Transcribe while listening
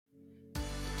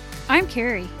I'm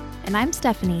Carrie. And I'm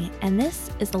Stephanie, and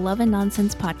this is the Love and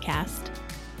Nonsense Podcast.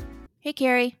 Hey,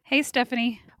 Carrie. Hey,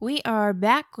 Stephanie. We are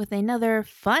back with another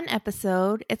fun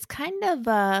episode. It's kind of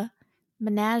a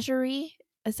menagerie.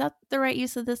 Is that the right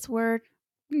use of this word?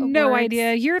 No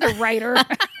idea. You're the writer.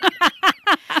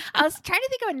 I was trying to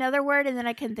think of another word, and then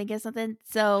I couldn't think of something.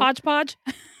 So Hodgepodge?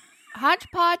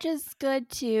 Hodgepodge is good,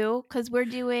 too, because we're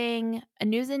doing a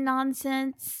News and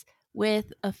Nonsense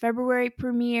with a February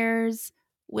premieres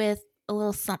with a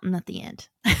little something at the end.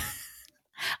 A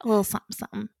little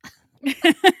something.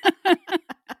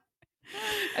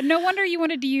 No wonder you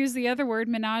wanted to use the other word,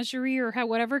 menagerie or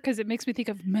whatever, because it makes me think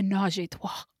of menage a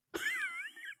trois.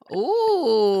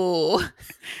 Ooh.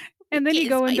 And then you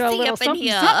go into a little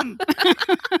something.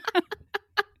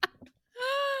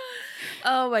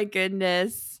 Oh my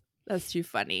goodness. That's too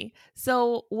funny.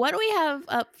 So what do we have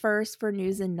up first for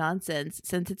News and Nonsense?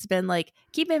 Since it's been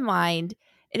keep in mind,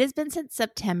 it has been since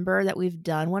September that we've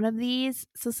done one of these.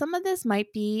 So some of this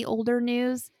might be older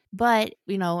news, but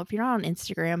if you're not on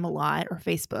Instagram a lot or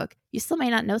Facebook, you still may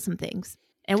not know some things.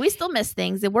 And we still miss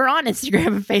things, and we're on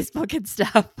Instagram and Facebook and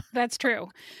stuff. That's true.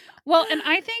 Well, and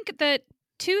I think that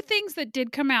two things that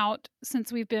did come out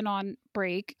since we've been on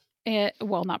break,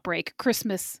 not break,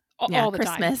 Christmas all the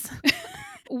Christmas. time,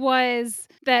 was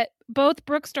that both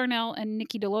Brooks Darnell and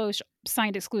Nikki DeLoach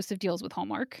signed exclusive deals with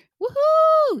Hallmark.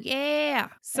 Woohoo! Yeah.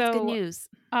 So, that's good news.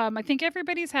 I think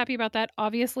everybody's happy about that.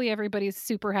 Obviously, everybody's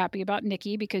super happy about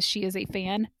Nikki because she is a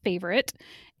fan favorite.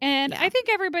 And I think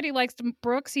everybody likes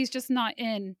Brooks. He's just not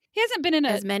he hasn't been in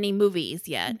as many movies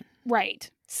yet. Right.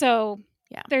 So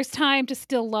yeah, there's time to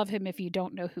still love him if you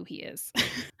don't know who he is.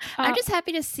 I'm just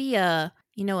happy to see an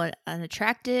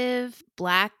attractive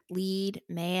black lead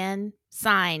man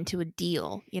signed to a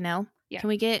deal, Yeah. Can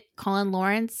we get Colin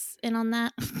Lawrence in on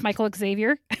that? Michael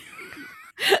Xavier.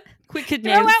 We could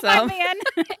throw name out some. my man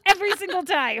every single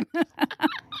time.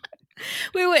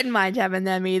 We wouldn't mind having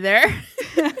them either.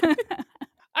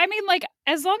 I mean,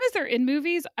 as long as they're in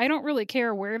movies, I don't really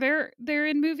care where they're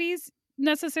in movies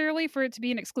necessarily for it to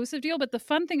be an exclusive deal. But the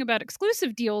fun thing about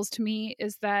exclusive deals to me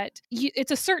is that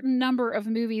it's a certain number of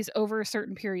movies over a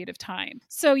certain period of time.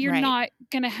 So you're not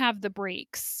going to have the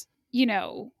breaks,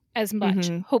 as much,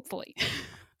 hopefully.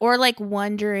 Or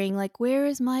wondering, where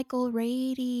is Michael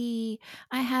Rady?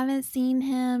 I haven't seen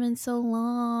him in so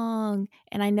long.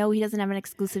 And I know he doesn't have an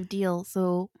exclusive deal,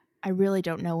 so I really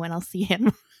don't know when I'll see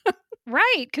him.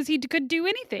 Right, because he could do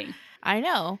anything. I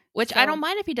know, which I don't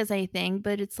mind if he does anything,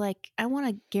 but it's I want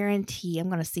to guarantee I'm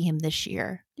going to see him this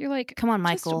year. You're like, come on,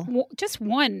 Michael. Just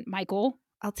one, Michael.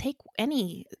 I'll take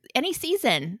any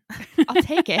season. I'll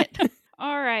take it.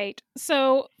 All right.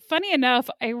 So funny enough,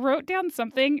 I wrote down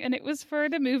something and it was for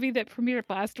the movie that premiered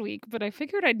last week, but I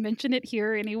figured I'd mention it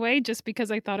here anyway, just because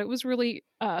I thought it was really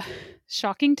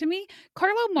shocking to me.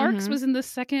 Carlo Marx was in the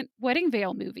second Wedding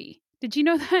Veil movie. Did you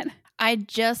know that? I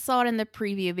just saw it in the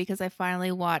preview because I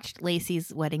finally watched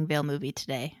Lacey's Wedding Veil movie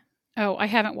today. Oh, I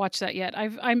haven't watched that yet.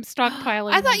 I'm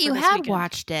stockpiling. I thought you had weekend.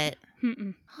 watched it.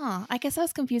 Mm-mm. Huh. I guess I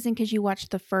was confusing because you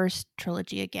watched the first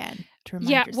trilogy again.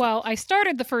 Well, I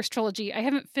started the first trilogy. I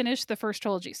haven't finished the first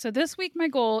trilogy. So this week my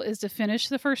goal is to finish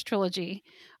the first trilogy.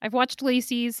 I've watched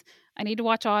Lacey's. I need to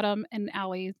watch Autumn and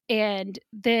Allie. And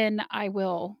then I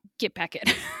will get back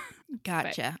in.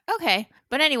 Gotcha. Okay.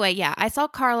 But anyway, yeah, I saw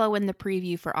Carlo in the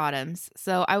preview for Autumn's.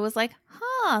 So I was like,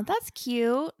 that's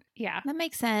cute. Yeah. That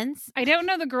makes sense. I don't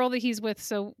know the girl that he's with,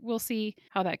 so we'll see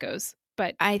how that goes.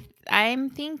 But I'm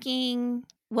thinking,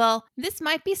 well, this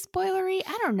might be spoilery.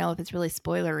 I don't know if it's really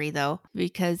spoilery, though,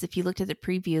 because if you looked at the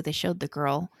preview, they showed the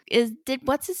girl. Did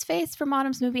What's-His-Face from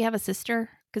Autumn's movie have a sister?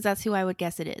 Because that's who I would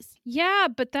guess it is. Yeah,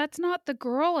 but that's not the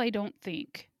girl, I don't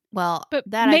think. Well, but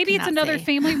that maybe it's another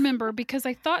family member because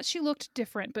I thought she looked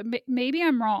different, but maybe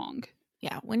I'm wrong.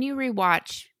 Yeah, when you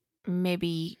rewatch,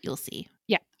 maybe you'll see.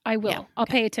 Yeah, I will. Yeah, I'll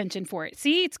pay attention for it.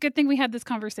 See, it's a good thing we had this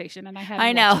conversation and I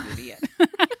hadn't watched the movie yet.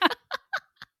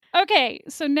 Okay,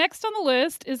 so next on the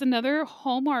list is another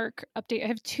Hallmark update. I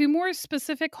have two more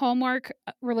specific Hallmark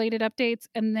related updates,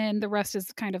 and then the rest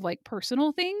is kind of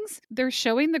personal things. They're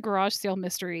showing the garage sale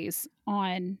mysteries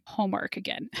on Hallmark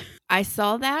again. I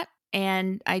saw that,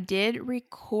 and I did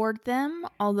record them,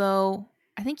 although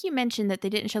I think you mentioned that they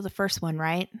didn't show the first one,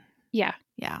 right? Yeah.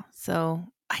 Yeah, so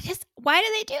why do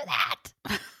they do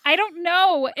that? I don't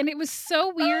know. And it was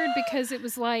so weird because it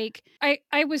was I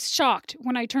was shocked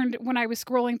when I was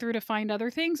scrolling through to find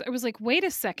other things. I was like, wait a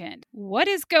second, what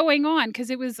is going on? Because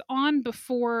it was on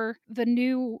before the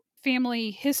new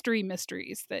family history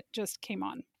mysteries that just came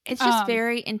on. It's just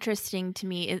very interesting to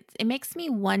me. It makes me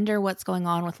wonder what's going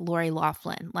on with Lori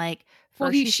Loughlin.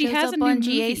 She shows has up a on new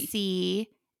GAC,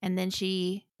 And then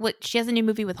she has a new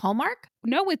movie with Hallmark?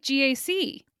 No, with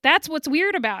GAC. That's what's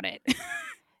weird about it.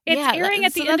 It's airing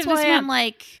at the end of this month. I'm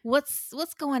like,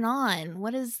 what's going on?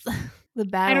 What is the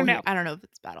battle? I don't know. I don't know if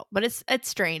it's battle, but it's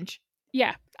strange.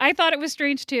 Yeah, I thought it was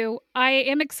strange too. I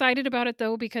am excited about it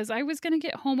though, because I was going to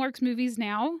get Hallmark's movies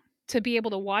now to be able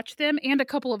to watch them, and a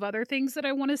couple of other things that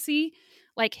I want to see,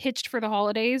 like Hitched for the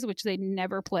Holidays, which they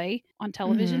never play on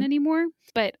television anymore.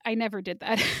 But I never did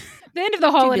that. The end of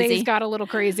the holidays got a little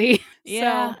crazy.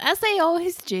 Yeah, as they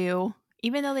always do,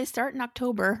 even though they start in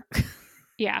October.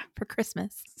 Yeah. For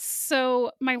Christmas.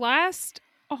 So my last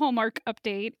Hallmark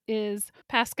update is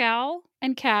Pascal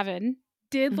and Kevin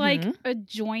did like a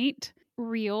joint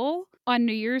reel on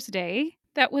New Year's Day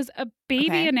that was a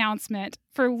baby announcement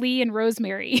for Lee and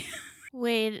Rosemary.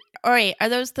 Wait, all right. Are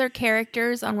those their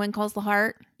characters on When Calls the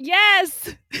Heart?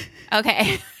 Yes.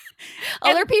 Okay.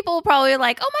 Other people probably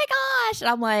like, oh my gosh. And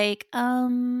I'm like,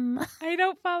 I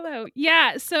don't follow.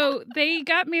 Yeah. So they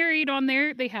got married on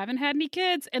there. They haven't had any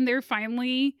kids and they're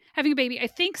finally having a baby. I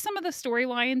think some of the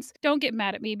storylines, don't get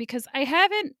mad at me because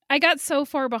I got so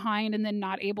far behind and then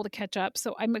not able to catch up.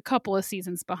 So I'm a couple of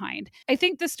seasons behind. I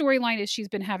think the storyline is she's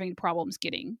been having problems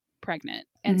getting pregnant.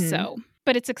 And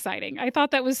but it's exciting. I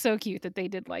thought that was so cute that they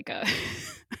did like a...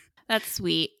 That's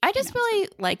sweet. I just really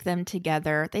like them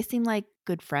together. They seem like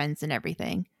good friends and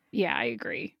everything. Yeah, I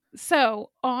agree. So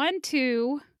on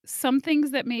to some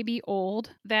things that may be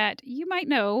old that you might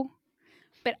know,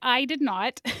 but I did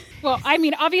not. Well, I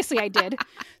mean, obviously I did.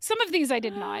 Some of these I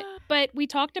did not. But we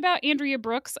talked about Andrea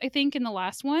Brooks, I think, in the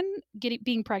last one,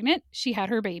 being pregnant. She had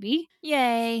her baby.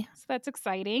 Yay. So that's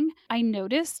exciting. I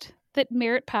noticed that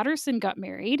Merritt Patterson got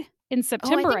married in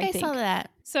September, I think. I saw that.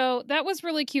 So that was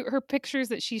really cute. Her pictures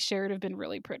that she shared have been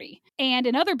really pretty. And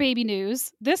in other baby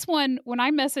news, this one, when I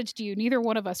messaged you, neither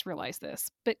one of us realized this,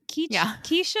 but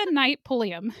Keisha Knight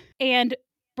Pulliam and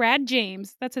Brad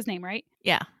James, that's his name, right?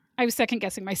 Yeah. I was second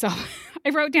guessing myself. I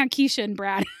wrote down Keisha and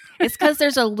Brad. It's because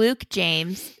there's a Luke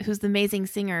James, who's the amazing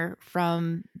singer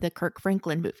from the Kirk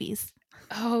Franklin movies.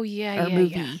 Oh, yeah,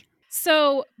 movie. Yeah.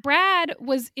 So Brad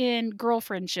was in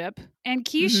Girlfriendship, and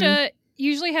Keisha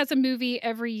usually has a movie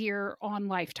every year on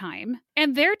Lifetime.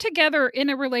 And they're together in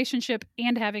a relationship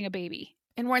and having a baby.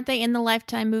 And weren't they in the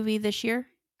Lifetime movie this year?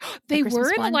 They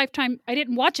were in the Lifetime. I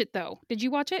didn't watch it, though. Did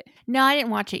you watch it? No, I didn't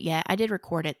watch it yet. I did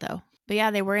record it, though. But yeah,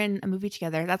 they were in a movie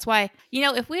together. That's why,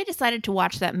 if we had decided to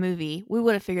watch that movie, we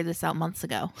would have figured this out months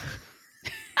ago.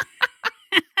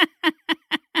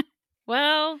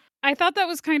 Well, I thought that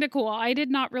was kind of cool. I did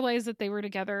not realize that they were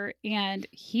together, and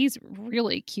he's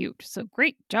really cute. So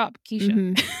great job,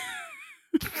 Keisha.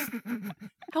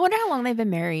 I wonder how long they've been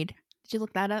married. Did you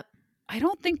look that up? I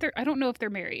don't know if they're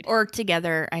married. Or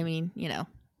together. I mean, in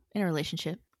a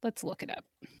relationship. Let's look it up.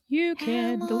 You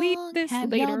can delete this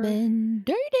have later. Y'all been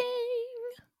dating?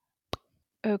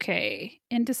 Okay.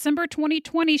 In December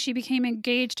 2020, she became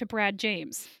engaged to Brad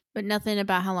James. But nothing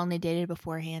about how long they dated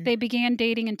beforehand. They began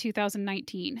dating in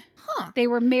 2019. Huh. They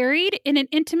were married in an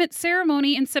intimate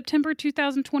ceremony in September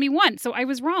 2021. So I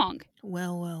was wrong.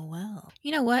 Well.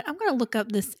 You know what? I'm going to look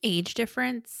up this age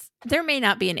difference. There may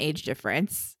not be an age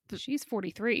difference. She's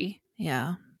 43.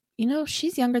 Yeah.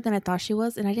 She's younger than I thought she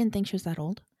was, and I didn't think she was that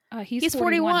old. He's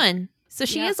 41. So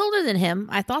she is older than him.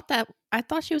 I thought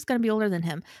she was going to be older than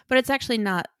him, but it's actually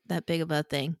not that big of a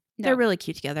thing. No. They're really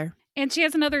cute together. And she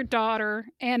has another daughter,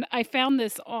 and I found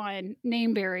this on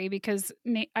Nameberry because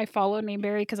I follow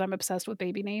Nameberry because I'm obsessed with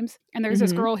baby names. And there's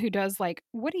this girl who does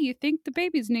what do you think the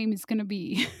baby's name is going to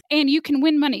be? And you can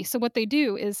win money. So what they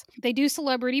do is they do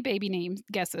celebrity baby name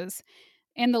guesses.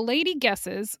 And the lady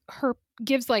guesses,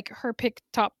 gives her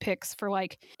top picks for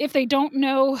if they don't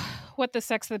know what the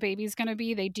sex of the baby is going to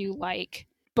be, they do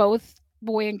both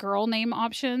boy and girl name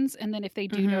options. And then if they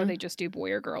do know, they just do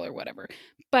boy or girl or whatever.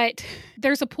 But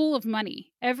there's a pool of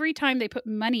money every time they put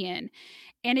money in.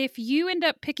 And if you end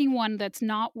up picking one that's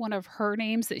not one of her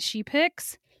names that she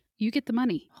picks, you get the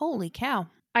money. Holy cow.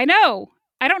 I know.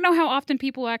 I don't know how often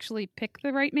people actually pick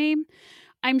the right name.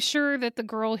 I'm sure that the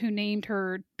girl who named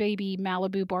her baby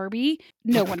Malibu Barbie,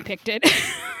 no one picked it.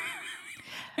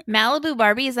 Malibu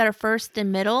Barbie, is that her first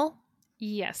and middle?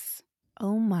 Yes.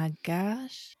 Oh my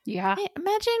gosh. Yeah. Hey,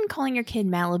 imagine calling your kid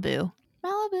Malibu.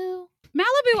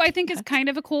 Malibu, I think, is kind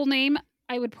of a cool name.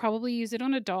 I would probably use it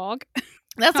on a dog.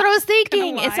 That's what I was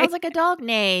thinking. It sounds like a dog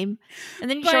name. And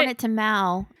then you shorten it to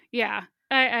Mal. Yeah.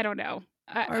 I don't know.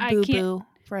 Or Boo-Boo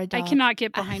for a dog. I cannot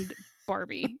get behind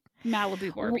Barbie.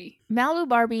 Malibu Barbie. Malibu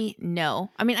Barbie, no.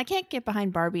 I mean, I can't get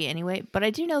behind Barbie anyway, but I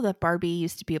do know that Barbie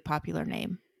used to be a popular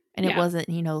name. And it wasn't,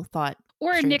 thought.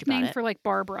 Or a nickname for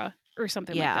Barbara or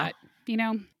something like that.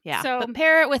 Yeah. So, but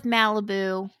pair it with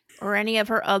Malibu. or any of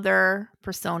her other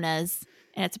personas,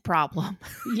 and it's a problem.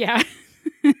 Yeah.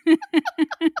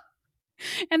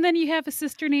 And then you have a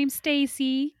sister named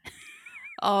Stacy.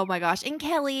 Oh my gosh. And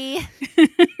Kelly.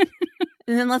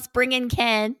 And then let's bring in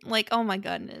Ken. Like, oh my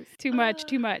goodness. Too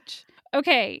much.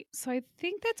 Okay, so I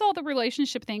think that's all the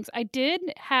relationship things. I did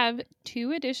have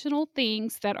 2 additional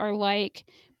things that are like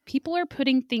people are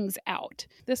putting things out.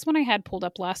 This one I had pulled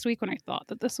up last week when I thought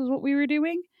that this was what we were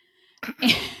doing.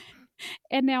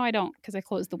 And now I don't because I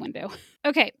closed the window.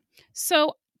 Okay,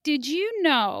 so did you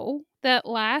know that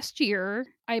last year,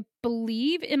 I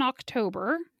believe in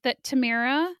October, that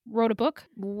Tamara wrote a book?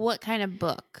 What kind of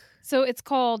book? So it's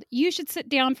called You Should Sit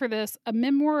Down for This, a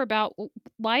memoir about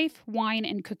life, wine,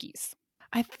 and cookies.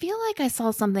 I feel like I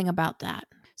saw something about that.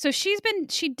 So she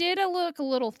did a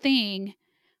little thing,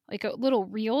 like a little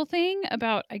reel thing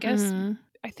about, I guess, Mhm.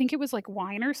 I think it was like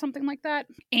wine or something like that.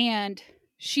 And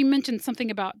she mentioned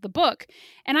something about the book.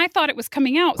 And I thought it was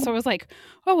coming out. So I was like,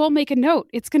 oh, I'll make a note.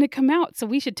 It's going to come out. So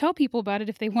we should tell people about it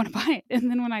if they want to buy it. And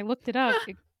then when I looked it up,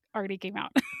 it already came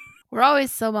out. We're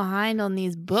always so behind on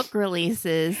these book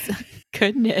releases.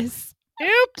 Goodness.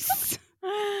 Oops.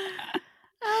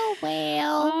 Oh,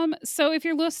 well. So if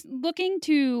you're looking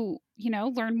to,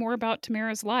 learn more about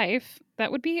Tamara's life,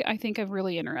 that would be, I think, a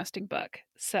really interesting book.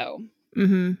 So.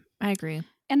 I agree.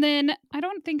 And then I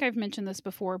don't think I've mentioned this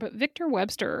before, but Victor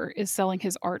Webster is selling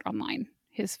his art online,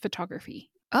 his photography.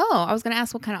 Oh, I was going to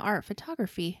ask what kind of art?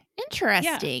 Photography.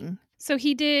 Interesting. Yeah. So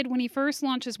he did, when he first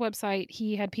launched his website,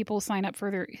 he had people sign up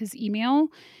for his email.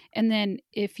 And then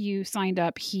if you signed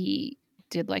up, he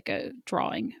did like a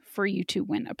drawing for you to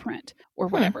win a print or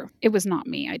whatever. It was not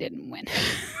me. I didn't win.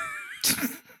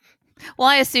 Well,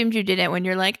 I assumed you didn't when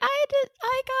you're like, I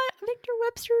got Victor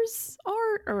Webster's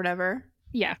art or whatever.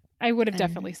 Yeah, I would have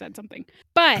definitely said something.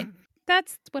 But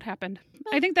that's what happened.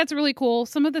 I think that's really cool.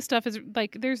 Some of the stuff is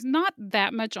like, there's not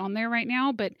that much on there right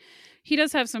now, but he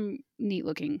does have some neat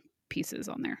looking pieces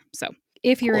on there. So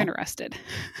if you're interested.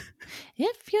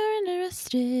 If you're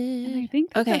interested. And I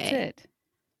think that's it.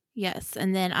 Yes.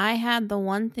 And then I had the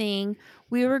one thing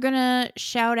we were going to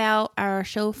shout out our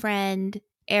show friend,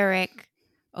 Eric,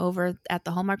 over at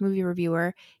the Hallmark Movie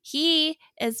Reviewer. He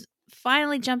is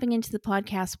finally jumping into the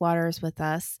podcast waters with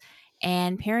us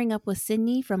and pairing up with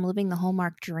Sydney from Living the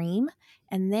Hallmark Dream.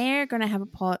 And they're going to have a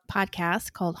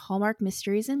podcast called Hallmark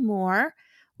Mysteries and More,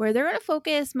 where they're going to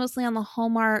focus mostly on the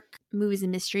Hallmark Movies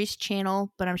and Mysteries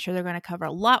channel, but I'm sure they're going to cover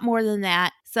a lot more than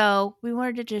that. So we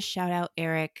wanted to just shout out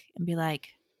Eric and be like,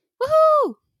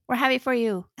 woohoo! We're happy for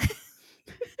you.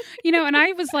 And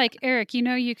I was like, Eric,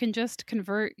 you can just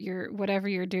convert your whatever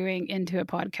you're doing into a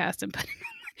podcast and put it on.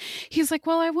 He's like,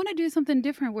 well, I want to do something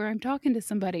different where I'm talking to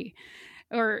somebody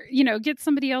or, get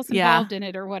somebody else involved in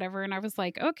it or whatever. And I was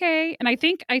like, okay. And I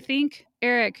think,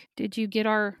 Eric, did you get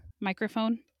our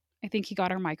microphone? I think he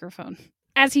got our microphone,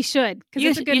 as he should, because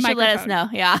it's a good microphone. You should let us know.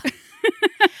 Yeah.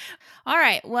 All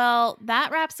right. Well,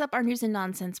 that wraps up our news and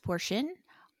nonsense portion.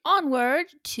 Onward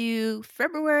to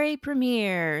February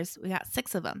premieres. We got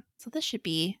 6 of them, so this should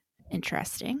be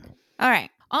interesting. All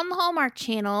right. On the Hallmark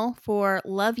Channel for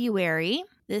Love-uary,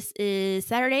 this is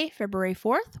Saturday, February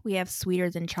 4th. We have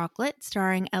Sweeter Than Chocolate,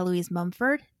 starring Eloise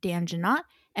Mumford, Dan Jeannotte,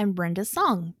 and Brenda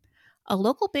Song. A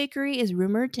local bakery is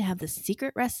rumored to have the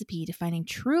secret recipe to finding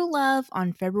true love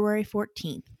on February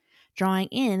 14th, drawing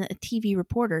in a TV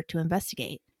reporter to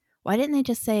investigate. Why didn't they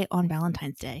just say on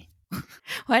Valentine's Day?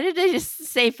 Why did they just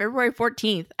say February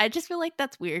 14th? I just feel like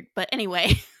that's weird. But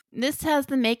anyway, this has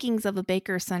the makings of a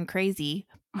baker's son crazy.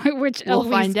 Which we'll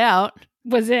find out.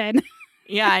 Was in.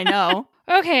 Yeah, I know.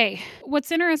 Okay.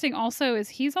 What's interesting also is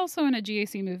he's also in a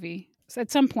GAC movie at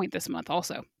some point this month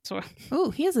also. So,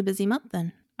 oh, he has a busy month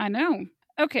then. I know.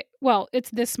 Okay. Well, it's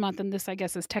this month and this, I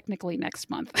guess, is technically next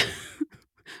month.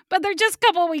 But they're just a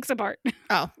couple of weeks apart.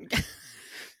 Oh.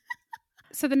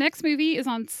 So the next movie is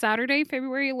on Saturday,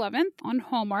 February 11th on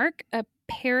Hallmark, A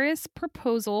Paris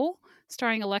Proposal,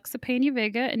 starring Alexa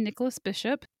Pena-Vega and Nicholas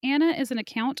Bishop. Anna is an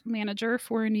account manager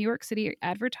for a New York City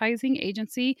advertising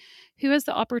agency who has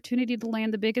the opportunity to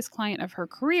land the biggest client of her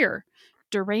career,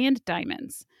 Durand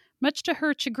Diamonds. Much to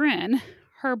her chagrin,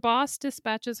 her boss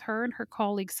dispatches her and her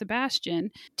colleague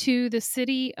Sebastian to the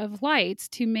City of Lights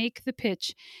to make the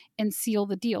pitch and seal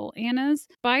the deal. Anna's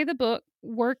by-the-book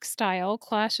work style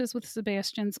clashes with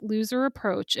Sebastian's loser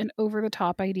approach and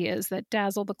over-the-top ideas that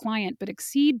dazzle the client but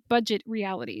exceed budget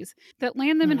realities that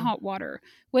land them in hot water.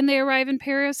 When they arrive in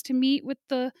Paris to meet with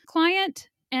the client,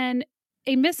 and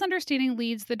a misunderstanding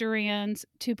leads the Durands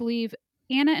to believe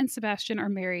Anna and Sebastian are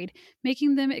married,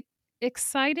 making them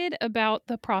excited about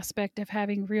the prospect of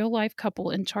having real-life couple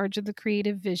in charge of the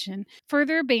creative vision.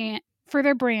 for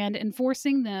their brand and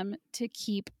forcing them to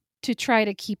try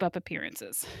to keep up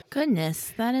appearances.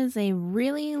 Goodness, that is a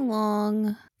really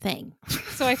long thing.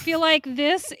 So I feel like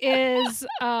this is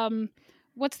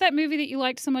what's that movie that you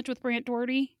liked so much with Brant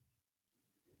Doherty?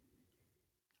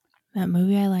 That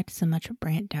movie I liked so much with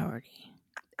Brant Doherty.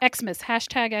 Xmas,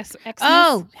 hashtag Xmas.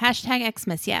 Oh, hashtag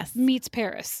Xmas, yes. Meets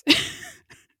Paris.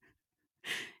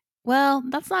 Well,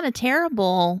 that's not a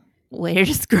terrible way to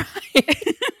describe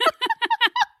it.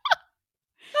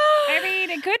 I mean,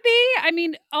 it could be. I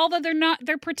mean, although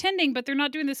they're pretending, but they're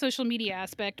not doing the social media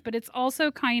aspect. But it's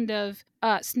also kind of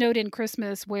snowed in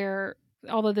Christmas where,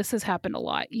 although this has happened a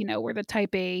lot, you know, where the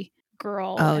type A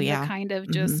girl and the kind of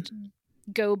just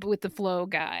go with the flow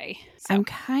guy. So. I'm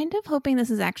kind of hoping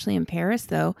this is actually in Paris,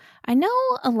 though. I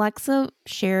know Alexa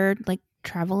shared like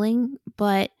traveling,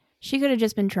 but she could have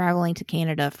just been traveling to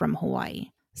Canada from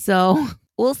Hawaii. So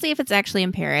we'll see if it's actually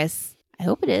in Paris. I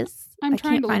hope it is. I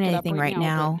can't find anything right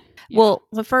now. But, yeah. Well,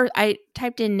 the first I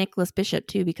typed in Nicholas Bishop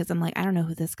too because I'm like, I don't know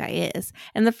who this guy is.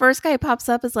 And the first guy pops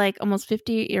up is like almost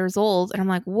 50 years old. And I'm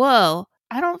like, whoa,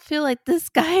 I don't feel like this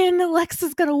guy and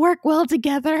Alexa's going to work well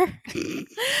together.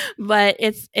 But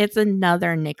it's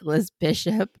another Nicholas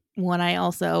Bishop, one I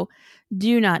also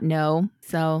do not know.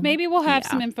 So maybe we'll have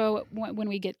some info when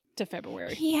we get to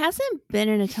February. He hasn't been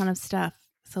in a ton of stuff.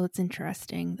 So it's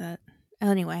interesting that.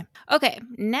 Anyway, okay,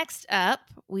 next up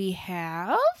we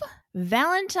have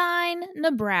Valentine,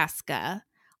 Nebraska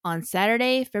on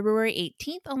Saturday, February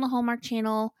 18th on the Hallmark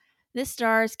Channel. This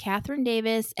stars Catherine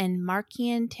Davis and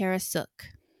Markian Tarasuk.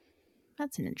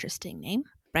 That's an interesting name,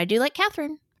 but I do like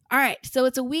Catherine. All right, so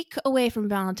it's a week away from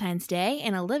Valentine's Day,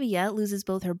 and Olivia loses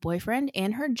both her boyfriend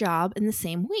and her job in the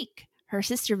same week. Her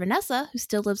sister Vanessa, who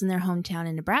still lives in their hometown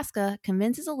in Nebraska,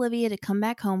 convinces Olivia to come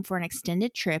back home for an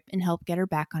extended trip and help get her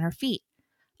back on her feet.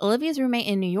 Olivia's roommate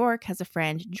in New York has a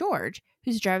friend, George,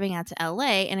 who's driving out to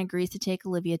LA and agrees to take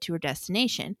Olivia to her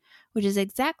destination, which is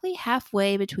exactly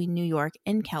halfway between New York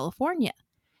and California,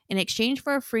 in exchange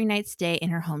for a free night stay in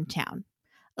her hometown.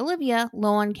 Olivia,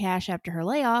 low on cash after her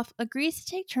layoff, agrees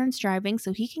to take turns driving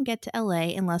so he can get to LA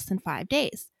in less than 5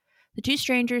 days. The two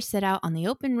strangers set out on the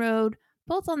open road,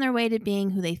 both on their way to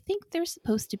being who they think they're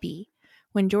supposed to be.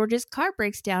 When George's car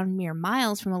breaks down mere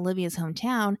miles from Olivia's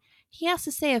hometown, he has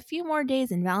to stay a few more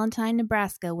days in Valentine,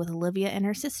 Nebraska with Olivia and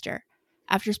her sister.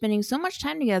 After spending so much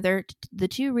time together, the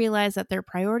two realize that their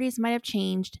priorities might have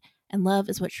changed and love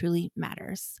is what truly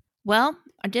matters. Well,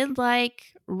 I did like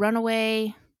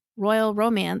Runaway Royal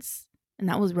Romance, and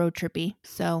that was road trippy.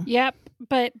 So yep,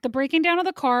 but the breaking down of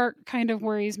the car kind of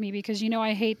worries me because, you know,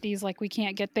 I hate these, like, we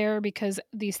can't get there because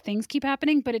these things keep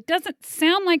happening, but it doesn't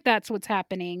sound like that's what's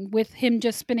happening with him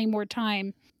just spending more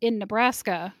time in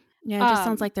Nebraska. Yeah, it just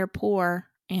sounds like they're poor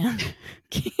and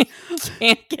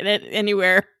can't get it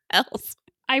anywhere else.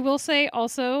 I will say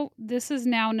also, this is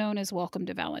now known as Welcome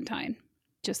to Valentine,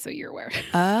 just so you're aware.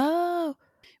 Oh.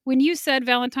 When you said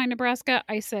Valentine, Nebraska,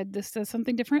 I said this says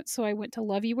something different, so I went to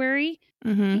Loveyuary,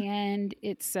 and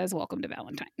it says Welcome to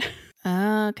Valentine.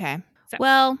 Okay. So.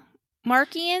 Well,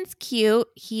 Markian's cute.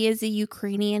 He is a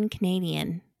Ukrainian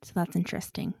Canadian, so that's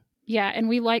interesting. Yeah, and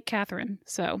we like Catherine,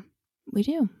 so. We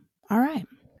do. All right.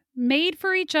 Made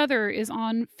for Each Other is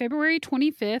on February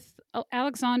 25th.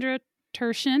 Alexandra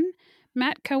Turshin,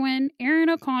 Matt Cohen, Aaron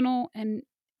O'Connell, and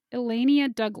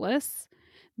Elenia Douglas.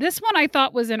 This one I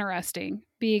thought was interesting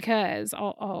because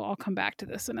I'll come back to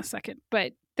this in a second,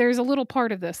 but there's a little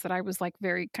part of this that I was like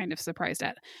very kind of surprised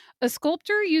at. A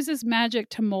sculptor uses magic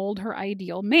to mold her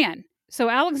ideal man. So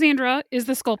Alexandra is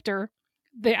the sculptor.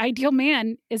 The ideal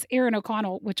man is Aaron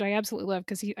O'Connell, which I absolutely love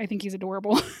because I think he's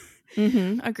adorable.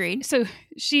 Agreed. So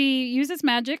she uses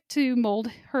magic to mold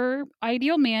her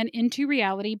ideal man into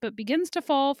reality, but begins to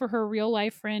fall for her real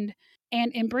life friend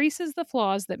and embraces the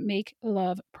flaws that make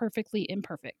love perfectly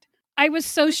imperfect. I was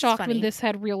so shocked when this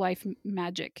had real life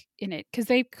magic in it because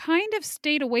they kind of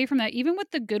stayed away from that. Even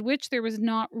with The Good Witch, there was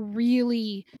not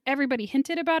really, everybody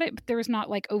hinted about it, but there was not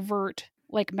like overt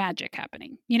like magic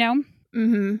happening, you know?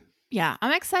 Mm-hmm. Yeah,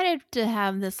 I'm excited to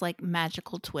have this like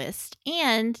magical twist.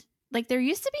 And like there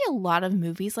used to be a lot of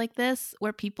movies like this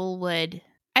where people would,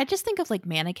 I just think of like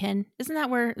Mannequin. Isn't that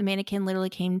where the mannequin literally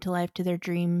came to life to their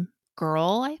dream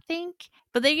girl, I think?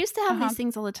 But they used to have these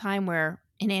things all the time where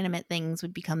inanimate things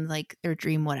would become like their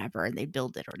dream whatever and they'd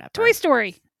build it or whatever. Toy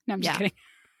Story. No, I'm just kidding.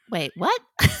 Wait, what?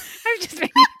 I was just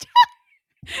thinking.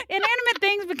 Inanimate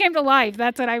things became to life.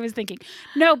 That's what I was thinking.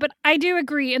 No, but I do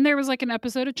agree. And there was like an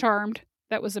episode of Charmed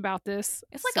that was about this.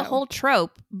 It's like a whole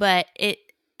trope, but it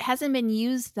hasn't been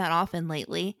used that often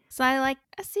lately. So I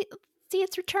see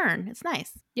its return. It's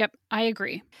nice. Yep, I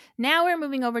agree. Now we're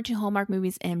moving over to Hallmark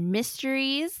Movies and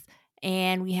Mysteries.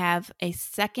 And we have a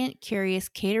second Curious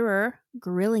Caterer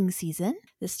grilling season.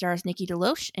 This stars Nikki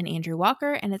DeLoach and Andrew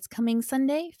Walker, and it's coming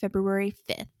Sunday, February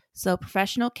 5th. So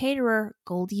professional caterer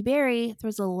Goldie Berry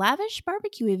throws a lavish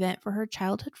barbecue event for her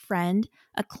childhood friend,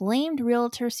 acclaimed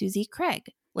realtor Susie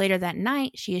Craig. Later that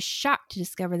night, she is shocked to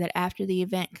discover that after the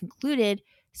event concluded,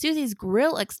 Susie's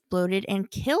grill exploded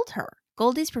and killed her.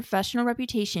 Goldie's professional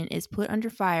reputation is put under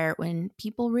fire when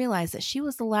people realize that she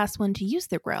was the last one to use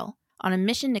the grill. On a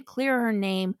mission to clear her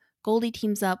name, Goldie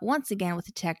teams up once again with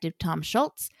Detective Tom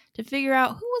Schultz to figure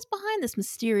out who was behind this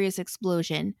mysterious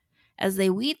explosion. As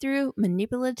they weed through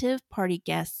manipulative party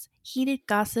guests, heated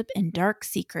gossip, and dark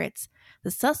secrets, the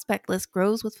suspect list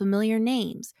grows with familiar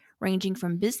names, ranging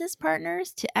from business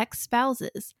partners to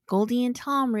ex-spouses. Goldie and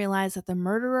Tom realize that the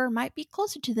murderer might be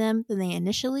closer to them than they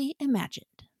initially imagined.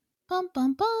 Bum,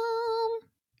 bum,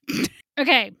 bum.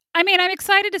 Okay. I mean, I'm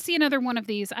excited to see another one of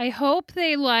these. I hope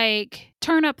they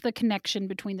turn up the connection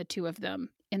between the two of them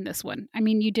in this one. I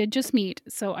mean, you did just meet,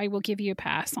 so I will give you a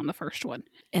pass on the first one.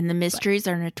 And the mysteries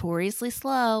are notoriously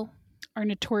slow.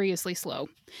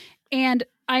 And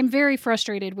I'm very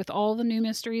frustrated with all the new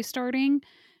mysteries starting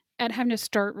at having to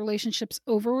start relationships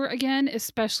over again,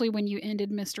 especially when you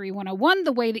ended Mystery 101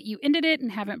 the way that you ended it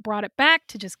and haven't brought it back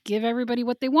to just give everybody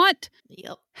what they want.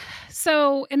 Yep.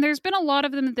 So, and there's been a lot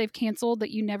of them that they've canceled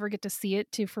that you never get to see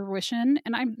it to fruition.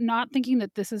 And I'm not thinking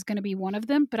that this is going to be one of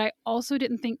them, but I also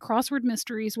didn't think Crossword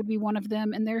Mysteries would be one of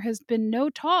them. And there has been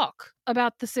no talk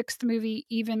about the sixth movie,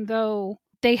 even though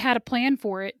they had a plan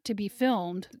for it to be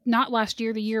filmed, not last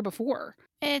year, the year before.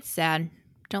 It's sad.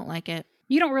 Don't like it.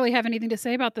 You don't really have anything to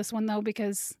say about this one, though,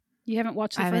 because you haven't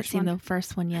watched the first one. I haven't seen the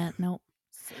first one yet. Nope.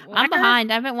 I'm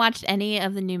behind. I haven't watched any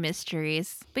of the new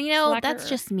mysteries. But, that's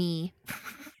just me.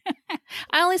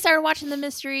 I only started watching the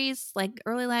mysteries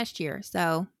early last year,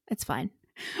 so it's fine.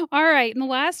 All right. And the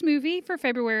last movie for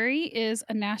February is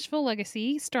A Nashville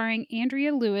Legacy, starring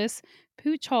Andrea Lewis,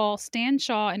 Pooch Hall, Stan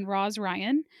Shaw, and Roz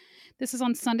Ryan. This is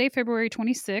on Sunday, February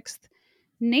 26th.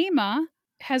 Naima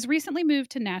has recently moved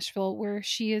to Nashville, where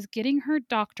she is getting her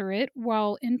doctorate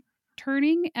while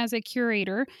interning as a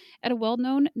curator at a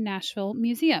well-known Nashville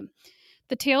museum.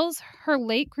 The tales her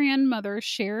late grandmother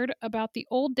shared about the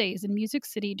old days in Music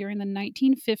City during the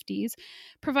 1950s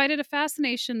provided a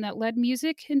fascination that led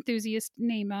music enthusiast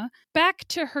Naima back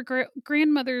to her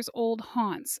grandmother's old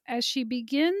haunts. As she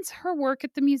begins her work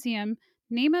at the museum,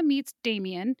 Naima meets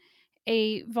Damien,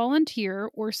 a volunteer,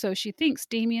 or so she thinks.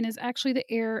 Damien is actually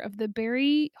the heir of the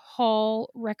Barry Hall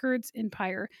Records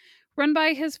empire, run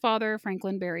by his father,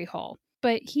 Franklin Barry Hall.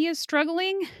 But he is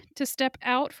struggling to step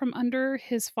out from under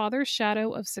his father's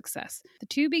shadow of success. The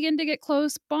two begin to get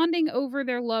close, bonding over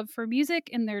their love for music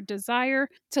and their desire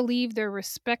to leave their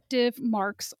respective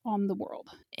marks on the world.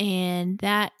 And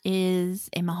that is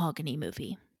a Mahogany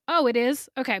movie. Oh, it is?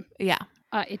 Okay. Yeah.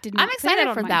 It did not. I'm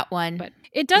excited for that one. But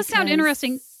it does sound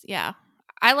interesting. Yeah.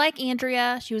 I like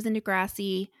Andrea. She was in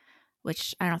Degrassi,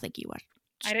 which I don't think you watched.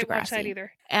 I didn't watch that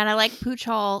either. And I like Pooch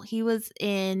Hall. He was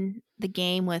in The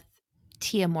Game with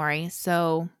Tia Mowry,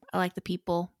 so I like the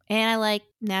people. And I like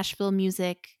Nashville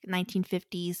music,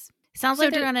 1950s. Sounds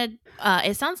like they're gonna.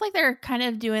 It sounds like they're kind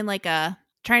of doing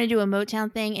trying to do a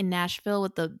Motown thing in Nashville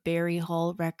with the Barry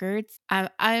Hall Records.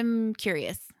 I'm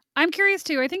curious. I'm curious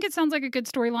too. I think it sounds like a good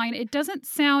storyline. It doesn't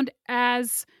sound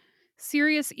as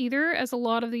serious either as a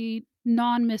lot of the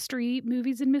non-mystery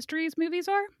movies and mysteries movies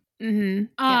are. Mm-hmm.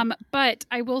 Yeah. But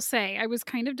I will say I was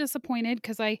kind of disappointed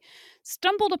because I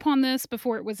stumbled upon this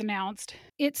before it was announced.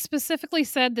 It specifically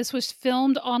said this was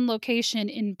filmed on location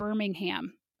in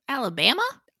Birmingham, Alabama?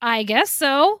 I guess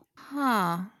so.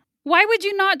 Huh. Why would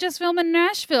you not just film in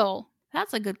Nashville?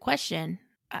 That's a good question.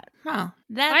 That's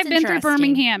I've been through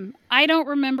Birmingham. I don't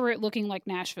remember it looking like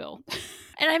Nashville.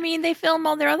 And I mean, they film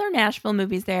all their other Nashville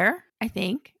movies there, I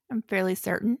think. I'm fairly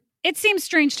certain. It seems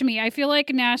strange to me. I feel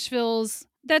like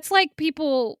that's like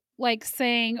people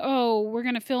saying, oh, we're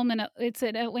going to film it's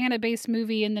an Atlanta-based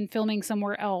movie and then filming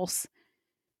somewhere else.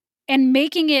 And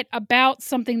making it about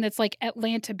something that's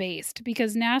Atlanta-based,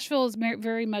 because Nashville is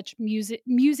very much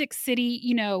music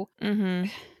city, Mm-hmm.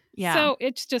 Yeah. So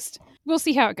it's just, we'll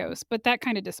see how it goes. But that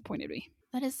kind of disappointed me.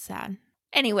 That is sad.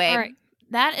 Anyway, all right.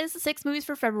 That is the 6 movies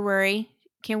for February.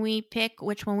 Can we pick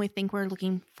which one we think we're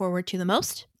looking forward to the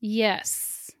most?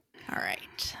 Yes. All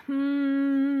right.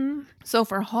 So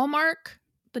for Hallmark,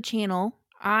 the channel,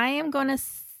 I am going to...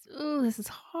 Ooh, this is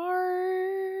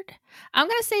hard. I'm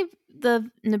going to say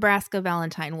the Nebraska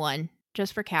Valentine one,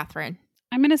 just for Catherine.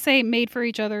 I'm going to say Made for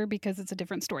Each Other because it's a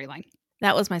different storyline.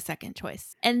 That was my second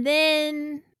choice. And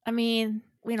then, I mean,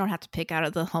 we don't have to pick out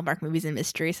of the Hallmark movies and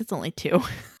mysteries. It's only 2.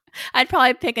 I'd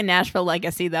probably pick A Nashville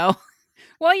Legacy, though.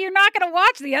 Well, you're not going to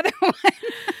watch the other one.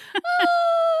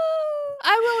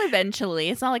 I will eventually.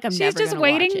 It's not like I'm never just going to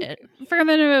waiting watch it. for them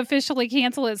to officially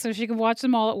cancel it so she can watch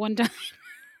them all at one time.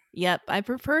 Yep. I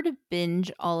prefer to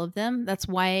binge all of them. That's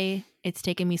why it's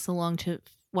taken me so long to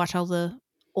watch all the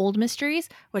old mysteries,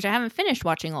 which I haven't finished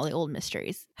watching all the old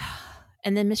mysteries.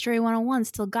 And then Mystery 101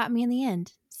 still got me in the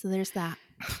end. So there's that.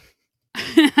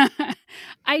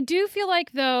 I do feel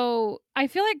like, though,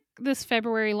 this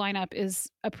February lineup is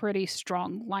a pretty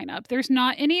strong lineup. There's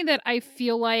not any that I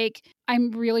feel like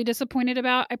I'm really disappointed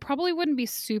about. I probably wouldn't be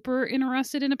super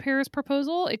interested in A Paris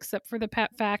Proposal, except for the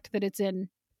fact that it's in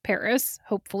Paris,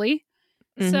 hopefully.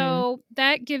 Mhm. So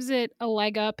that gives it a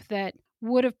leg up that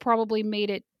would have probably made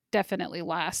it definitely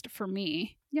last for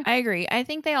me. Yeah. I agree. I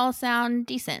think they all sound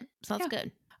decent. So that's Yeah.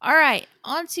 good. All right.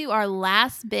 On to our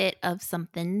last bit of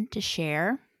something to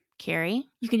share. Carrie,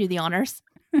 you can do the honors.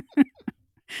 You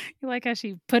like how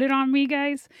she put it on me,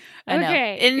 guys? I know.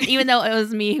 Okay. And even though it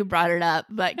was me who brought it up,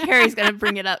 but Carrie's going to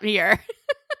bring it up here.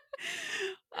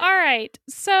 All right.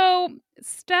 So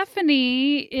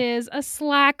Stephanie is a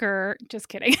slacker. Just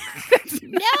kidding.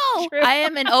 No, I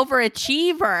am an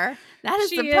overachiever. That is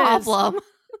She the is. problem.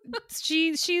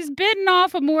 She's bitten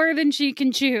off more than she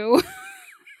can chew.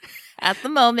 At the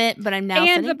moment, but I'm now And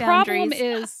setting the boundaries.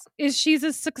 problem is she's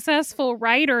a successful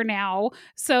writer now,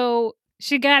 so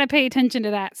she got to pay attention to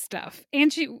that stuff.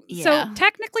 And so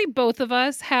technically both of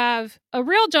us have a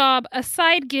real job, a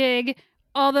side gig,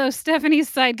 although Stephanie's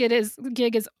side gig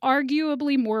is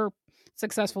arguably more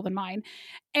successful than mine.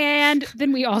 And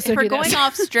then we also if we're going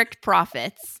off strict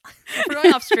profits.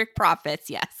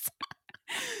 Yes.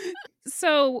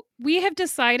 So we have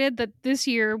decided that this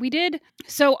year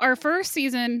so our first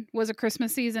season was a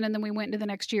Christmas season, and then we went into the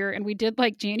next year and we did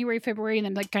like January, February, and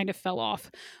then like kind of fell off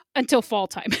until fall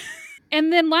time.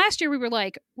 And then last year we were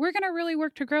like, we're going to really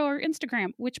work to grow our Instagram,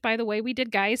 which by the way, we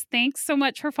did, guys. Thanks so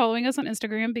much for following us on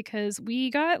Instagram, because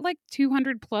we got like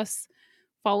 200 plus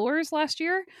followers last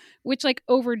year, which like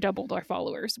over doubled our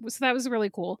followers. So that was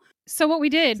really cool. So what we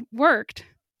did worked.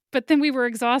 But then we were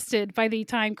exhausted by the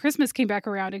time Christmas came back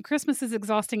around, and Christmas is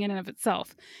exhausting in and of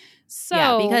itself. So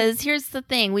yeah, because here's the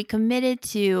thing. We committed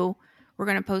to, we're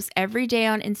going to post every day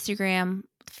on Instagram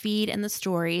feed and the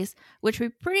stories, which we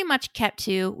pretty much kept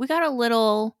to. We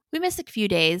missed a few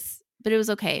days, but it was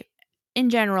okay. In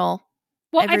general.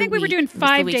 Well, I think we were doing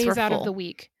 5 days out of the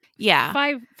week. Yeah.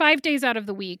 5 days out of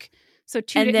the week. So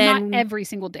 2 days, not every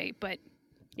single day, but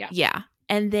yeah. Yeah.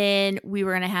 And then we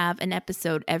were going to have an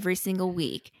episode every single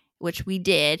week, which we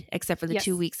did, except for the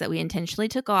 2 weeks that we intentionally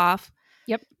took off.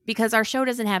 Yep. Because our show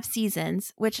doesn't have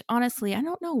seasons, which honestly, I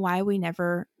don't know why we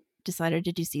never decided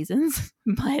to do seasons,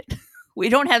 but we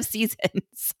don't have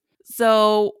seasons.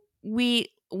 So we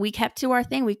kept to our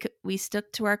thing. We stuck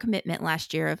to our commitment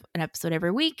last year of an episode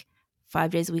every week,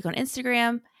 5 days a week on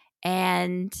Instagram.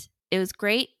 And it was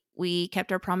great. We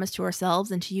kept our promise to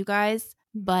ourselves and to you guys,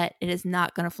 but it is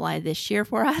not going to fly this year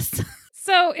for us.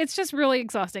 So it's just really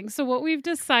exhausting. So what we've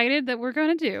decided that we're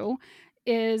going to do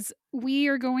is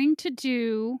we're going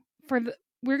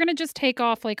to just take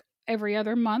off like every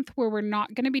other month where we're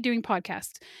not going to be doing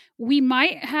podcasts. We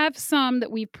might have some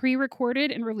that we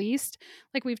pre-recorded and released.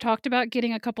 Like we've talked about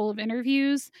getting a couple of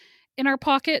interviews in our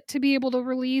pocket to be able to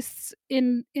release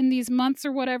in these months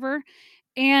or whatever.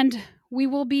 And we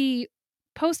will be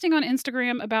posting on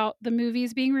Instagram about the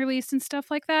movies being released and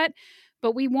stuff like that.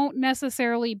 But we won't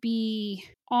necessarily be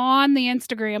on the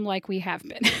Instagram like we have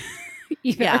been.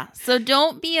 Yeah. So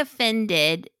don't be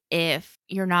offended if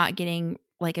you're not getting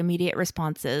like immediate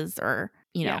responses or,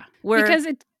 because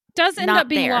it does end up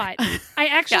being there. a lot. I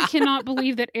actually cannot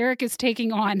believe that Eric is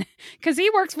taking on, because he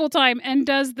works full time and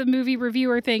does the movie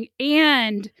reviewer thing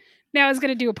and now is going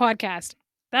to do a podcast.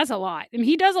 That's a lot. And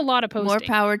he does a lot of posting. More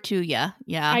power to you.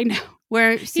 Yeah. I know.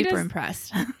 We're super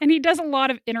impressed. And he does a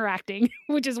lot of interacting,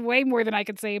 which is way more than I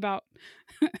could say about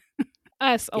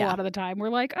us a lot of the time. We're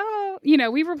like,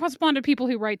 we respond to people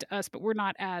who write to us, but we're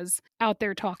not as out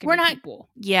there talking to people.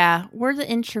 Yeah, we're the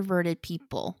introverted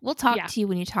people. We'll talk to you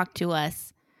when you talk to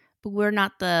us, but we're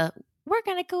not we're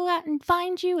going to go out and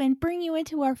find you and bring you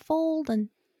into our fold and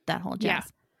that whole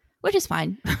jazz, which is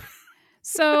fine.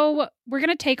 So we're going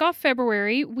to take off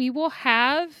February.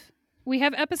 We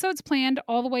have episodes planned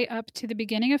all the way up to the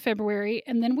beginning of February,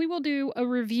 and then we will do a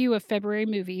review of February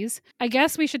movies. I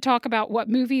guess we should talk about what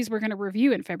movies we're going to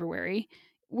review in February.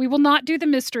 We will not do the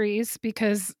mysteries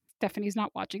because Stephanie's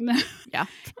not watching them. Yeah.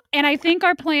 And I think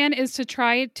our plan is to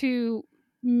try to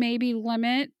maybe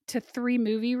limit to 3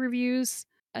 movie reviews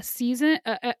a season,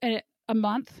 a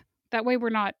month. That way we're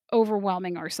not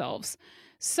overwhelming ourselves.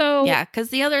 So yeah, because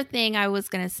the other thing I was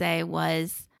going to say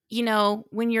was, you know,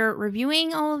 when you're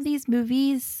reviewing all of these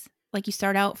movies, like you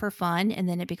start out for fun and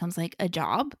then it becomes like a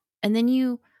job. And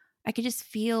then I could just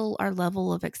feel our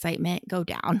level of excitement go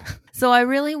down. So I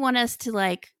really want us to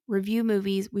like review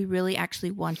movies we really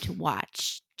actually want to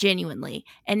watch genuinely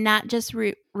and not just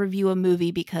review a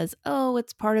movie because, oh,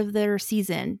 it's part of their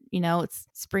season. You know, it's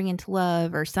spring into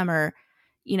love or summer,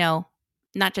 you know,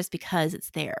 not just because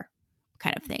it's there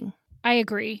kind of thing. I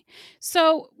agree.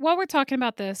 So while we're talking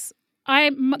about this,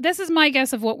 this is my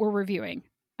guess of what we're reviewing.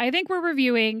 I think we're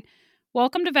reviewing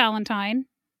Welcome to Valentine,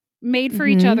 Made for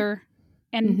Each Other,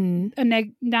 and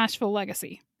Nashville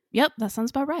Legacy. Yep, that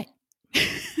sounds about right.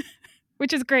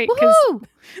 Which is great because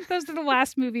those are the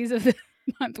last movies of the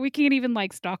month. We can't even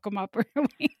like stock them up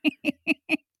early.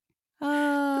 That's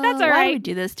all right. Why do we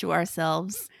do this to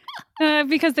ourselves?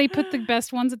 Because they put the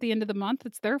best ones at the end of the month.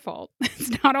 It's their fault.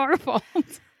 It's not our fault.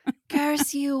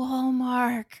 Curse you,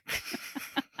 Hallmark.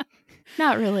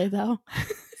 Not really, though.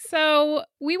 So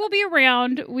we will be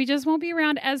around. We just won't be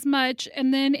around as much.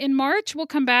 And then in March, we'll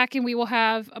come back and we will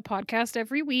have a podcast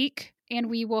every week. And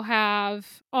we will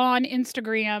have on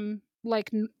Instagram,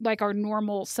 like our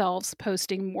normal selves,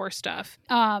 posting more stuff.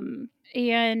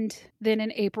 And then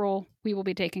in April, we will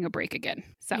be taking a break again.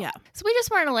 So yeah. So we just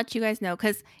wanted to let you guys know,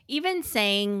 because even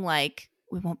saying like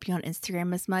we won't be on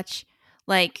Instagram as much,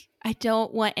 like I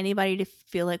don't want anybody to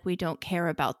feel like we don't care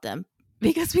about them,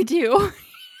 because we do.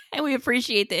 And we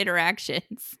appreciate the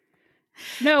interactions.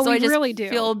 No, so we I just really do.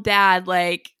 feel bad,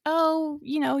 like, oh,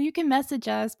 you know, you can message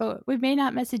us, but we may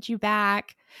not message you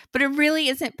back. But it really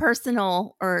isn't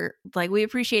personal, or like we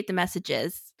appreciate the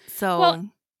messages. So, well,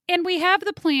 and we have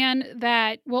the plan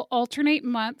that we'll alternate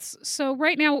months. So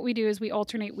right now what we do is we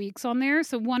alternate weeks on there.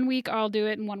 So 1 week I'll do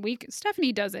it and 1 week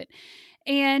Stephanie does it.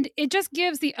 And it just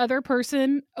gives the other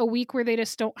person a week where they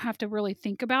just don't have to really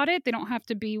think about it. They don't have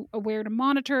to be aware to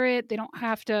monitor it. They don't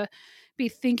have to be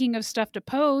thinking of stuff to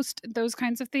post, those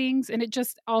kinds of things. And it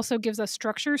just also gives us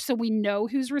structure so we know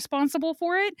who's responsible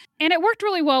for it. And it worked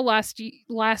really well last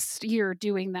year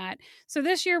doing that. So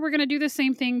this year we're going to do the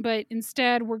same thing, but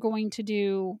instead we're going to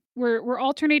do, we're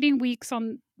alternating weeks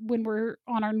on when we're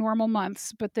on our normal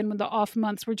months, but then with the off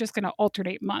months, we're just going to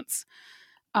alternate months.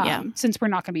 Since we're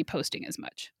not going to be posting as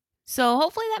much. So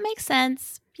hopefully that makes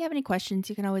sense. If you have any questions,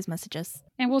 you can always message us.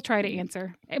 And we'll try to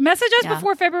answer. Message us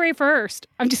before February 1st.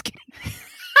 I'm just kidding.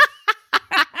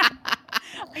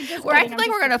 I feel like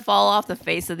we're going to fall off the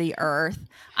face of the earth.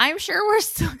 I'm sure we're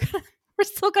still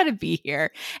going to be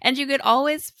here. And you could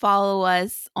always follow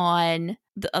us on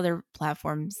the other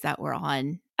platforms that we're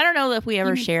on. I don't know if we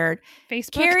ever shared.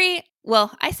 Facebook? Carrie,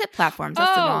 well, I said platforms.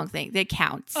 That's the wrong thing. The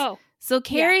accounts. Oh. So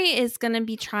Carrie is going to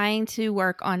be trying to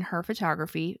work on her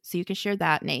photography, so you can share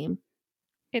that name.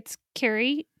 It's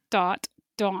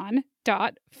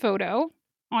Carrie.dawn.photo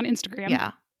on Instagram.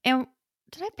 Yeah. And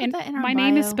did I put that in our My bio?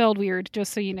 name is spelled weird,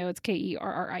 just so you know. It's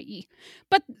Kerrie.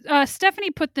 But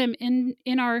Stephanie put them in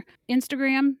our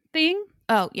Instagram thing.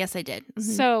 Oh, yes, I did.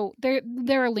 Mm-hmm. So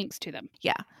there are links to them.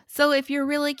 Yeah. So if you're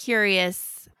really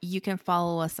curious, you can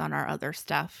follow us on our other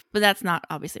stuff. But that's not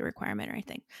obviously a requirement or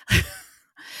anything.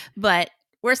 But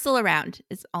we're still around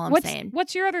is all I'm saying.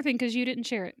 What's your other thing? Because you didn't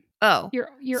share it. Oh. Your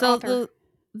so author.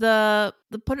 The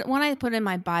one I put in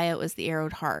my bio was The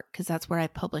Arrowed Heart, because that's where I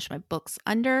publish my books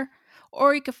under.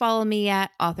 Or you could follow me at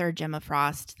author Gemma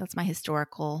Frost. That's my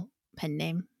historical pen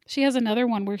name. She has another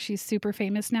one where she's super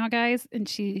famous now, guys, and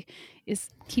she is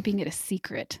keeping it a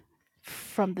secret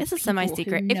from the This is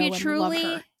semi-secret. If you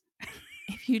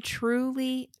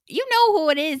truly, you know who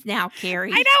it is now,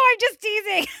 Carrie. I know, I'm just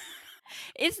teasing.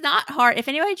 It's not hard. If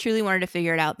anybody truly wanted to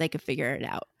figure it out, they could figure it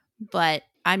out. But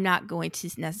I'm not going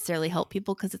to necessarily help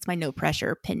people because it's my no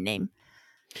pressure pen name.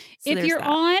 So if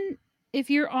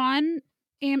you're on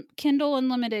Kindle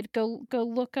Unlimited, go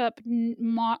look up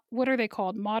what are they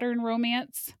called? Modern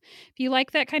romance. If you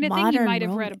like that kind of thing, you might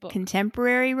have read a book.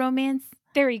 Contemporary romance.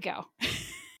 There you go.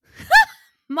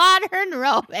 Modern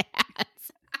romance.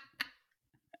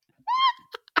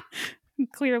 I'm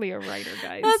clearly a writer,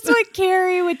 guys. That's what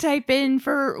Carrie would type in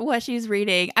for what she's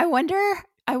reading. I wonder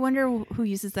who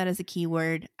uses that as a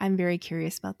keyword. I'm very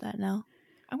curious about that now.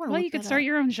 Well, you could start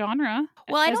your own genre.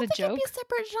 Well, I don't think it'd be a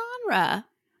separate genre.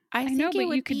 I know, but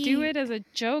you could do it as a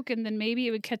joke, and then maybe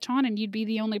it would catch on, and you'd be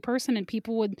the only person, and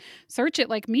people would search it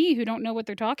like me, who don't know what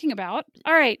they're talking about.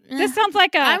 All right, this sounds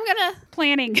like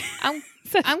planning. I'm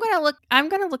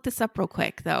gonna look this up real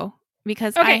quick though,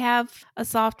 because I have a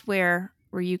software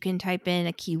where you can type in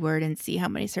a keyword and see how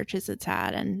many searches it's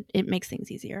had, and it makes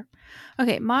things easier.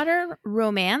 Okay, modern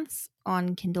romance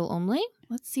on Kindle only.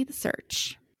 Let's see the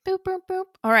search. Boop, boop, boop.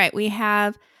 All right, we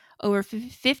have over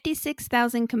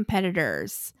 56,000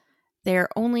 competitors. They're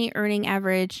only earning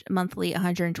average monthly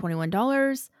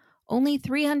 $121. Only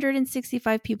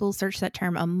 365 people search that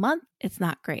term a month. It's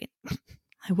not great.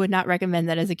 I would not recommend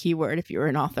that as a keyword if you were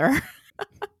an author.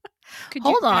 Could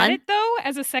Hold you add on. it, though,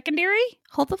 as a secondary?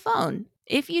 Hold the phone.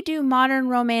 If you do modern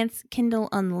romance Kindle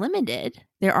Unlimited,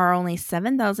 there are only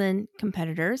 7,000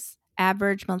 competitors,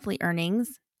 average monthly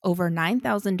earnings over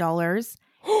 $9,000,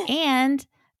 and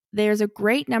there's a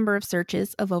great number of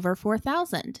searches of over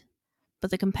 4,000.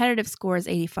 But the competitive score is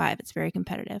 85. It's very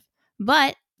competitive.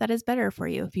 But that is better for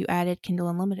you if you added Kindle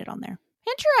Unlimited on there.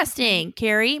 Interesting,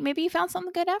 Carrie. Maybe you found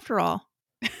something good after all.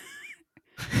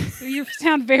 You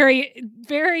sound very,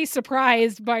 very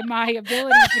surprised by my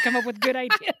ability to come up with good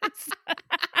ideas.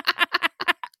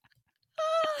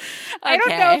 I don't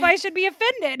know if I should be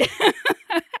offended.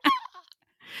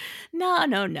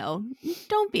 No.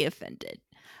 Don't be offended.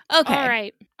 Okay. All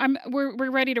right. We're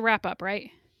ready to wrap up,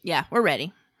 right? Yeah, we're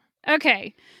ready.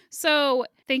 Okay. So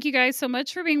thank you guys so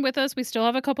much for being with us. We still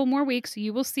have a couple more weeks. So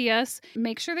you will see us.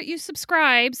 Make sure that you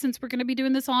subscribe since we're going to be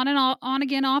doing this on and on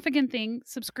again, off again thing.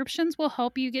 Subscriptions will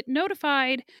help you get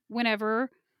notified whenever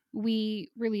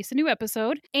we release a new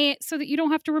episode, and so that you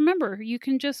don't have to remember. You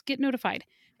can just get notified.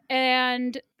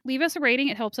 And leave us a rating.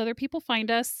 It helps other people find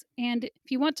us. And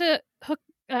if you want to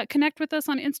connect with us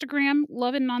on Instagram,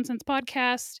 Love and Nonsense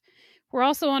Podcast. We're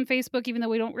also on Facebook, even though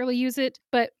we don't really use it.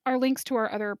 But our links to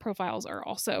our other profiles are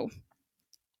also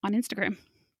on Instagram.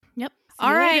 Yep.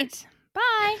 All right.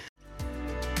 Bye.